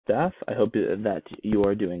staff. I hope that you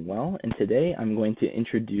are doing well, and today I'm going to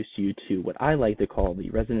introduce you to what I like to call the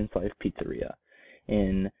Residence Life Pizzeria.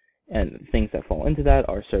 And things that fall into that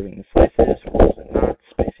are serving the slices, rolls and knots,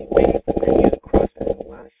 spicy wings, the menu, the crust, and the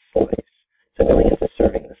last slice. So going into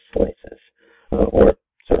serving the slices, or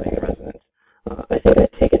serving the residents, I think I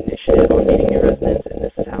take initiative on meeting new residents, and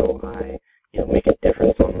this is how I, make a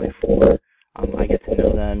difference on my floor. I get to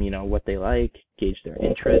know them, what they like, gauge their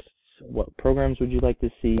interests, what programs would you like to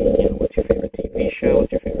see, what's your favorite TV show,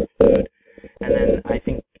 what's your favorite food, and then I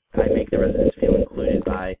think I make the residents feel included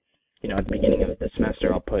by, at the beginning of the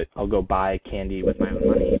semester, I'll go buy candy with my own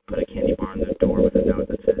money, put a candy bar on their door with a note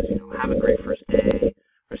that says, have a great first day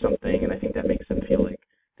or something, and I think that makes them feel like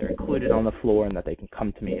they're included on the floor and that they can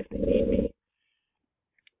come to me if they need me.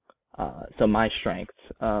 So my strengths,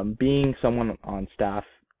 being someone on staff,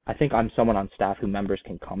 I think I'm someone on staff who members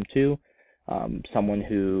can come to, someone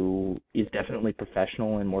who is definitely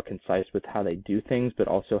professional and more concise with how they do things, but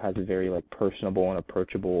also has a very personable and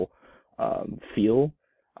approachable feel.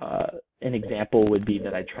 An example would be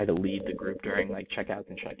that I try to lead the group during checkouts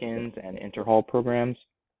and check-ins and interhall programs.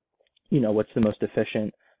 What's the most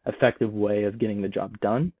efficient, effective way of getting the job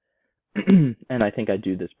done? And I think I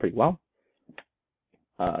do this pretty well.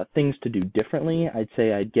 Things to do differently, I'd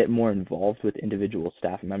say I'd get more involved with individual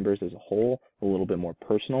staff members as a whole, a little bit more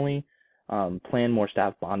personally, plan more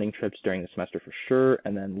staff bonding trips during the semester for sure,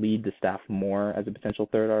 and then lead the staff more as a potential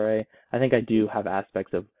third RA. I think I do have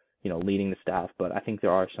aspects of leading the staff, but I think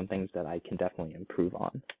there are some things that I can definitely improve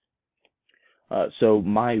on. So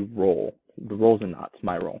my role, the roles and knots,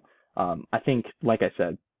 my role. I think, like I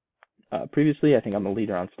said previously, I think I'm a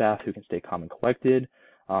leader on staff who can stay calm and collected,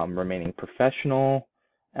 remaining professional,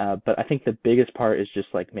 but I think the biggest part is just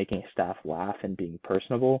making staff laugh and being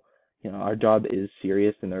personable. Our job is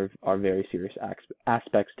serious, and there are very serious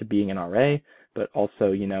aspects to being an RA, but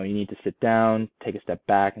also, you need to sit down, take a step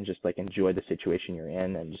back, and just enjoy the situation you're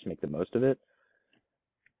in and just make the most of it.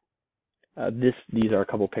 These are a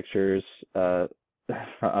couple pictures of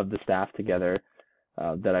the staff together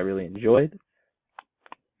that I really enjoyed.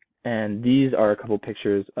 And these are a couple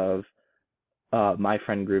pictures of my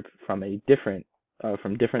friend group from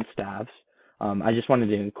from different staffs. I just wanted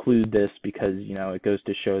to include this because, it goes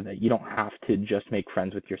to show that you don't have to just make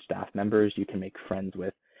friends with your staff members. You can make friends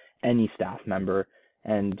with any staff member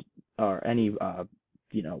or any,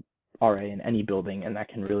 RA in any building, and that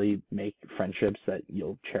can really make friendships that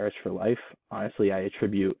you'll cherish for life. Honestly, I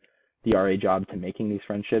attribute the RA job to making these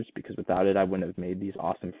friendships because without it, I wouldn't have made these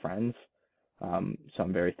awesome friends. So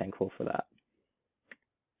I'm very thankful for that.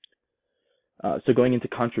 So going into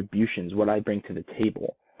contributions, what I bring to the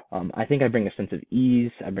table. I think I bring a sense of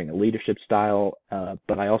ease, I bring a leadership style,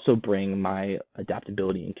 but I also bring my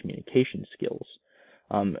adaptability and communication skills,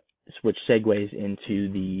 which segues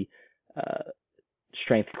into the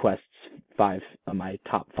Strength Quest's my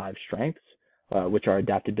top 5 strengths, which are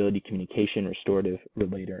adaptability, communication, restorative,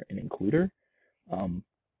 relator, and includer.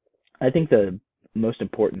 I think the most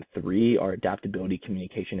important 3 are adaptability,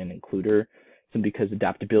 communication, and includer. So because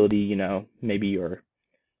adaptability, maybe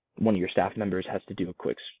one of your staff members has to do a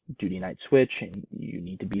quick duty night switch and you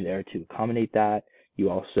need to be there to accommodate that. You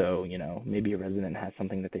also, maybe a resident has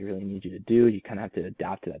something that they really need you to do. You kind of have to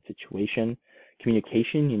adapt to that situation.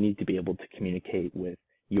 Communication, you need to be able to communicate with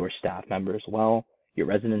your staff members well, your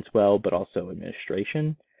residents well, but also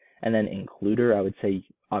administration. And then includer, I would say,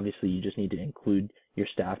 obviously, you just need to include your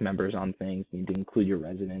staff members on things. You need to include your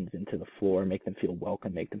residents into the floor, make them feel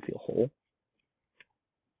welcome, make them feel whole.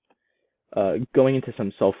 Going into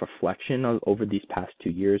some self-reflection over these past 2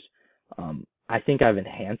 years, I think I've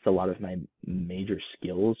enhanced a lot of my major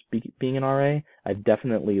skills being an RA. I've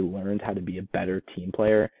definitely learned how to be a better team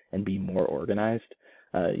player and be more organized.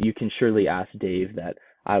 You can surely ask Dave that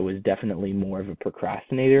I was definitely more of a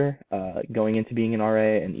procrastinator going into being an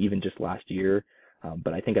RA and even just last year,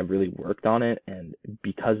 but I think I've really worked on it, and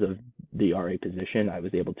because of the RA position, I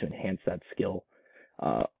was able to enhance that skill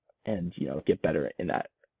and get better in that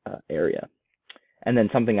area. And then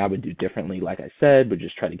something I would do differently, like I said, would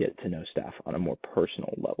just try to get to know staff on a more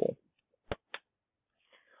personal level.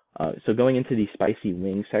 So going into the spicy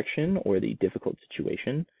wing section, or the difficult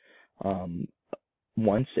situation,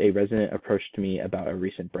 once a resident approached me about a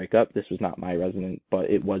recent breakup. This was not my resident, but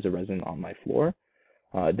it was a resident on my floor.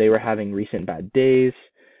 They were having recent bad days,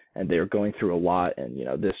 and they were going through a lot, and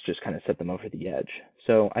this just kind of set them over the edge.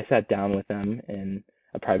 So I sat down with them in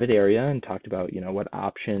a private area and talked about what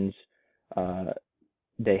options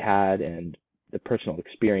they had and the personal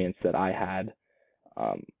experience that I had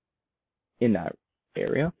in that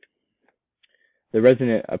area. The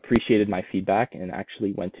resident appreciated my feedback and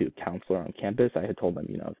actually went to a counselor on campus. I had told them,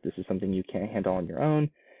 if this is something you can't handle on your own,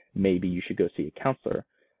 maybe you should go see a counselor.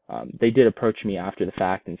 They did approach me after the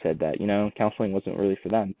fact and said that, counseling wasn't really for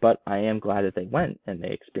them, but I am glad that they went and they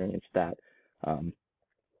experienced that,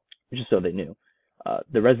 just so they knew.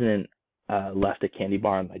 The resident left a candy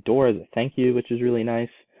bar on my door as a thank you, which was really nice.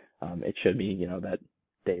 It showed me, that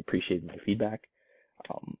they appreciated my feedback.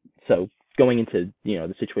 So going into,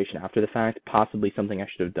 the situation after the fact, possibly something I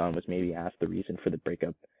should have done was maybe ask the reason for the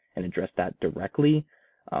breakup and address that directly.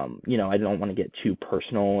 I don't want to get too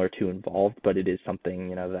personal or too involved, but it is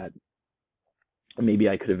something, that maybe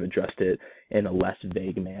I could have addressed it in a less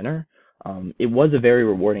vague manner. It was a very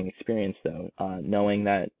rewarding experience, though. Knowing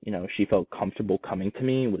that, she felt comfortable coming to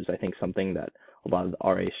me was, I think, something that a lot of the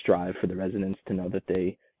RAs strive for the residents to know that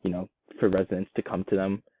they, for residents to come to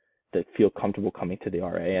them, that feel comfortable coming to the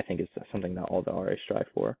RA. I think is something that all the RAs strive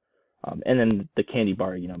for. And then the candy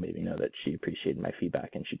bar, made me know that she appreciated my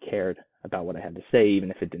feedback and she cared about what I had to say, even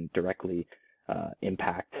if it didn't directly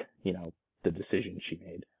impact, the decision she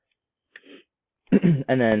made.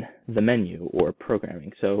 And then the menu or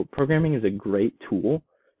programming. So programming is a great tool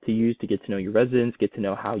to use to get to know your residents, get to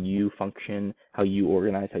know how you function, how you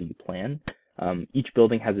organize, how you plan. Each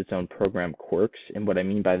building has its own program quirks, and what I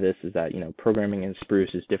mean by this is that, programming in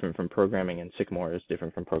Spruce is different from programming in Sycamore, is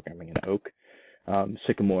different from programming in Oak.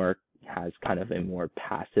 Sycamore has kind of a more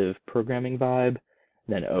passive programming vibe,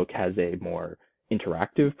 then Oak has a more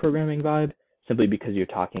interactive programming vibe, simply because you're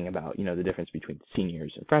talking about, the difference between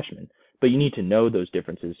seniors and freshmen. But you need to know those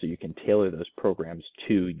differences so you can tailor those programs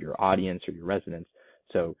to your audience or your residents,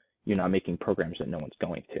 so you're not making programs that no one's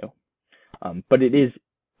going to. But it is,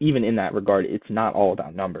 even in that regard, it's not all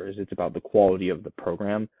about numbers. It's about the quality of the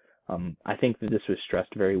program. I think that this was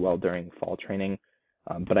stressed very well during fall training,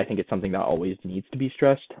 but I think it's something that always needs to be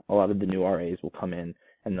stressed. A lot of the new RAs will come in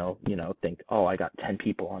and they'll, think, oh, I got 10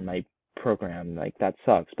 people on my program, like that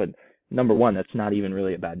sucks. But number one, that's not even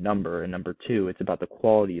really a bad number. And number two, it's about the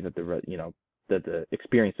quality that that the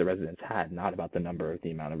experience the residents had, not about the number of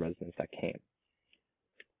the amount of residents that came.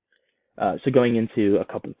 So going into a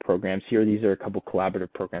couple of programs here, these are a couple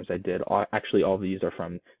collaborative programs I did. Actually, all of these are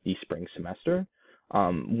from the spring semester.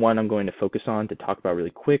 One I'm going to focus on to talk about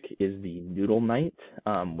really quick is the Noodle Night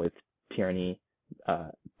with Tierney,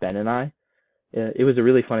 Ben, and I. It was a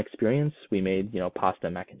really fun experience. We made,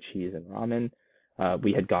 pasta, mac and cheese, and ramen.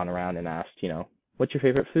 We had gone around and asked, what's your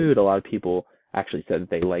favorite food? A lot of people actually said that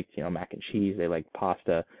they liked, mac and cheese, they liked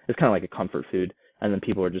pasta. It's kind of like a comfort food. And then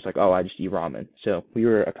people were just like, oh, I just eat ramen. So we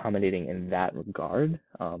were accommodating in that regard.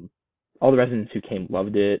 All the residents who came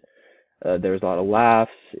loved it. There was a lot of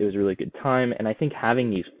laughs. It was a really good time. And I think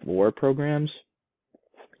having these floor programs,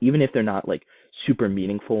 even if they're not like super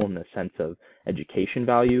meaningful in the sense of education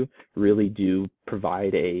value, really do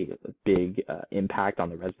provide a big impact on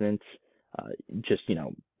the residents. Just,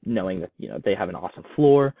 knowing that, they have an awesome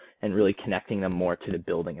floor and really connecting them more to the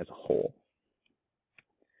building as a whole.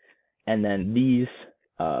 And then these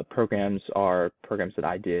programs are programs that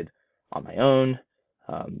I did on my own.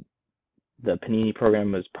 The panini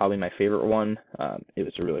program was probably my favorite one. It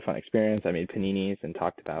was a really fun experience. I made paninis and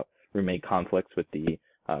talked about roommate conflicts with the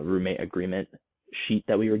roommate agreement sheet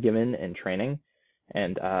that we were given in training.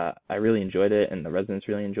 And I really enjoyed it, and the residents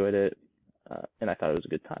really enjoyed it, and I thought it was a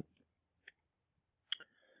good time.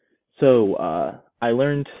 So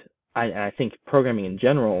I think programming in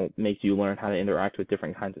general makes you learn how to interact with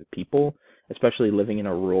different kinds of people, especially living in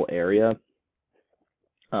a rural area.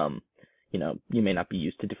 You may not be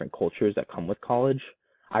used to different cultures that come with college.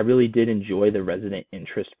 I really did enjoy the resident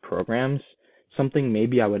interest programs. Something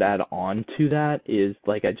maybe I would add on to that is,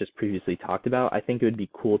 like I just previously talked about, I think it would be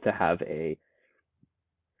cool to have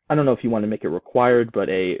I don't know if you want to make it required, but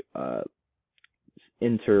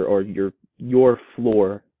your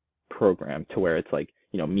floor program to where it's like,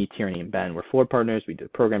 me, Tierney, and Ben, we're floor partners. We did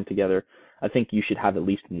a program together. I think you should have at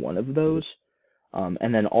least one of those.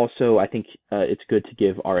 And then also, I think it's good to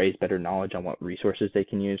give RAs better knowledge on what resources they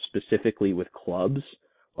can use, specifically with clubs,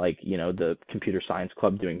 like, the computer science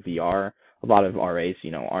club doing VR. A lot of RAs,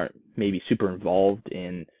 aren't maybe super involved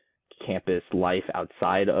in campus life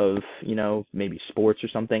outside of, maybe sports or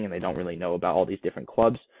something, and they don't really know about all these different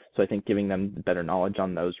clubs. So I think giving them better knowledge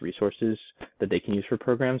on those resources that they can use for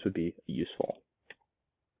programs would be useful.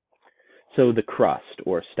 So the crust,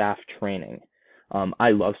 or staff training.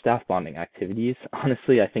 I love staff bonding activities.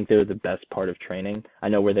 Honestly, I think they're the best part of training. I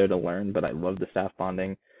know we're there to learn, but I love the staff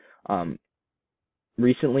bonding.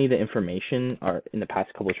 Recently, the information in the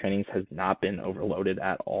past couple of trainings has not been overloaded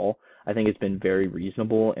at all. I think it's been very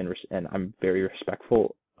reasonable, and I'm very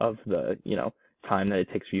respectful of the, time that it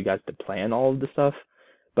takes for you guys to plan all of the stuff.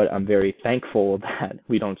 But I'm very thankful that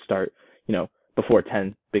we don't start, before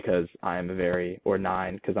 10 because or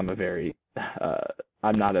 9 because I'm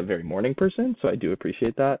not a very morning person, so I do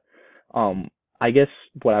appreciate that. I guess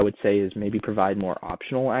what I would say is maybe provide more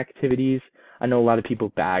optional activities. I know a lot of people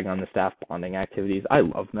bag on the staff bonding activities. I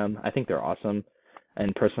love them. I think they're awesome.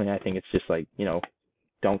 And personally, I think it's just like,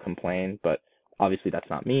 don't complain, but obviously that's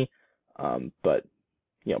not me. But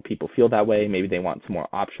people feel that way. Maybe they want some more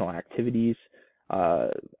optional activities.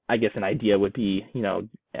 I guess an idea would be,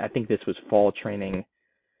 I think this was fall training,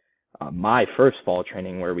 my first fall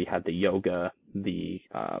training where we had the yoga,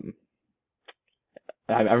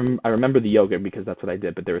 I remember the yoga because that's what I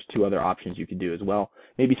did, but there was 2 other options you could do as well.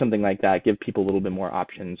 Maybe something like that, give people a little bit more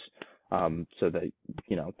options, so that,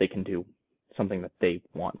 they can do something that they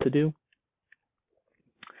want to do.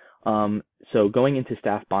 So going into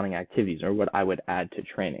staff bonding activities, or what I would add to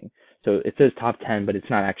training. So it says top 10, but it's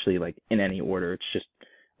not actually like in any order. It's just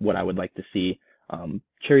what I would like to see.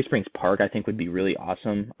 Cherry Springs Park, I think, would be really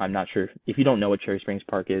awesome. I'm not sure if you don't know what Cherry Springs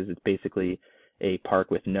Park is. It's basically a park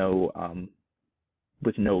with no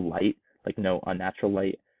light, like no unnatural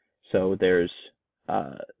light. So there's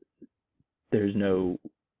no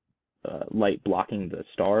light blocking the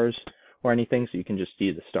stars or anything, so you can just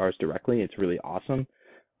see the stars directly. It's really awesome.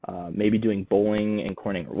 Maybe doing bowling in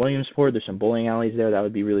Corning or Williamsport. There's some bowling alleys there. That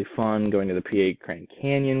would be really fun. Going to the PA Grand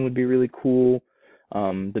Canyon would be really cool.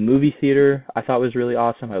 The movie theater I thought was really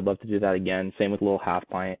awesome. I'd love to do that again. Same with Little Half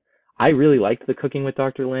Pint. I really liked the Cooking with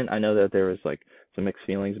Dr. Lynn. I know that there was like some mixed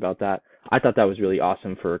feelings about that. I thought that was really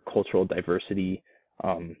awesome for cultural diversity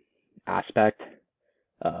aspect.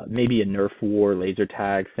 Maybe a Nerf war laser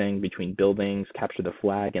tag thing between buildings, capture the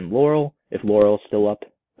flag, and Laurel. If Laurel's still up,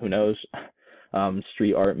 who knows?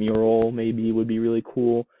 Street art mural maybe would be really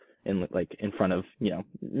cool, in front of,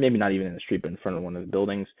 maybe not even in the street, but in front of one of the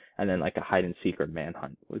buildings, and then like a hide and seek or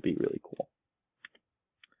manhunt would be really cool.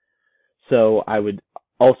 So I would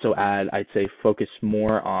also add, I'd say, focus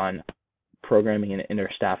more on programming and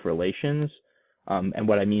inter-staff relations. And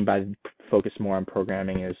what I mean by focus more on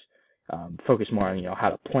programming is focus more on, how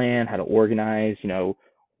to plan, how to organize,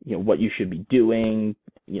 what you should be doing,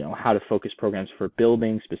 how to focus programs for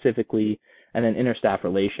building specifically, and then inter-staff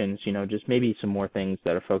relations, just maybe some more things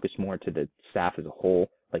that are focused more to the staff as a whole,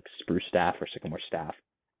 like Spruce staff or Sycamore staff,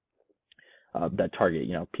 that target,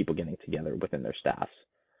 people getting together within their staffs.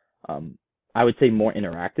 I would say more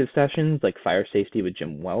interactive sessions, like fire safety with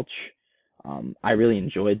Jim Welch. I really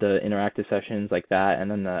enjoyed the interactive sessions like that,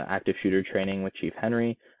 and then the active shooter training with Chief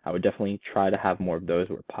Henry. I would definitely try to have more of those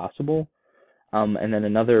where possible. And then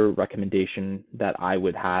another recommendation that I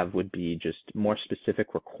would have would be just more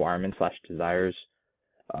specific requirements / desires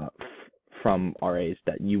from RAs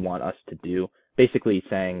that you want us to do. Basically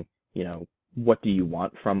saying, what do you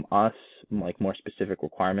want from us, like more specific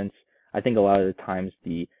requirements. I think a lot of the times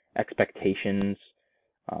the expectations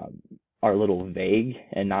are a little vague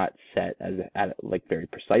and not set like very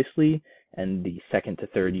precisely, and the 2nd to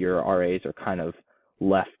 3rd year RAs are kind of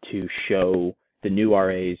left to show the new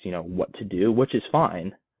RAs, what to do, which is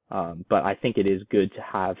fine. But I think it is good to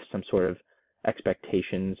have some sort of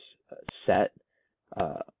expectations set,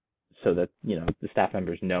 so that, the staff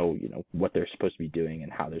members know, what they're supposed to be doing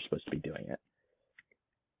and how they're supposed to be doing it.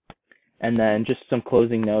 And then just some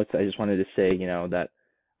closing notes. I just wanted to say, that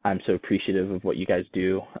I'm so appreciative of what you guys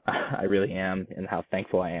do. I really am, and how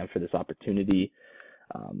thankful I am for this opportunity.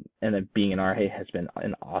 And that being an RA has been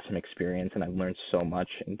an awesome experience, and I've learned so much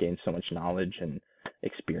and gained so much knowledge and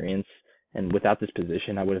experience. And without this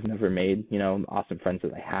position, I would have never made, awesome friends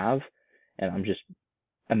that I have. And I'm just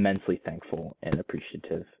immensely thankful and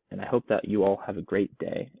appreciative. And I hope that you all have a great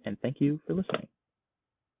day. And thank you for listening.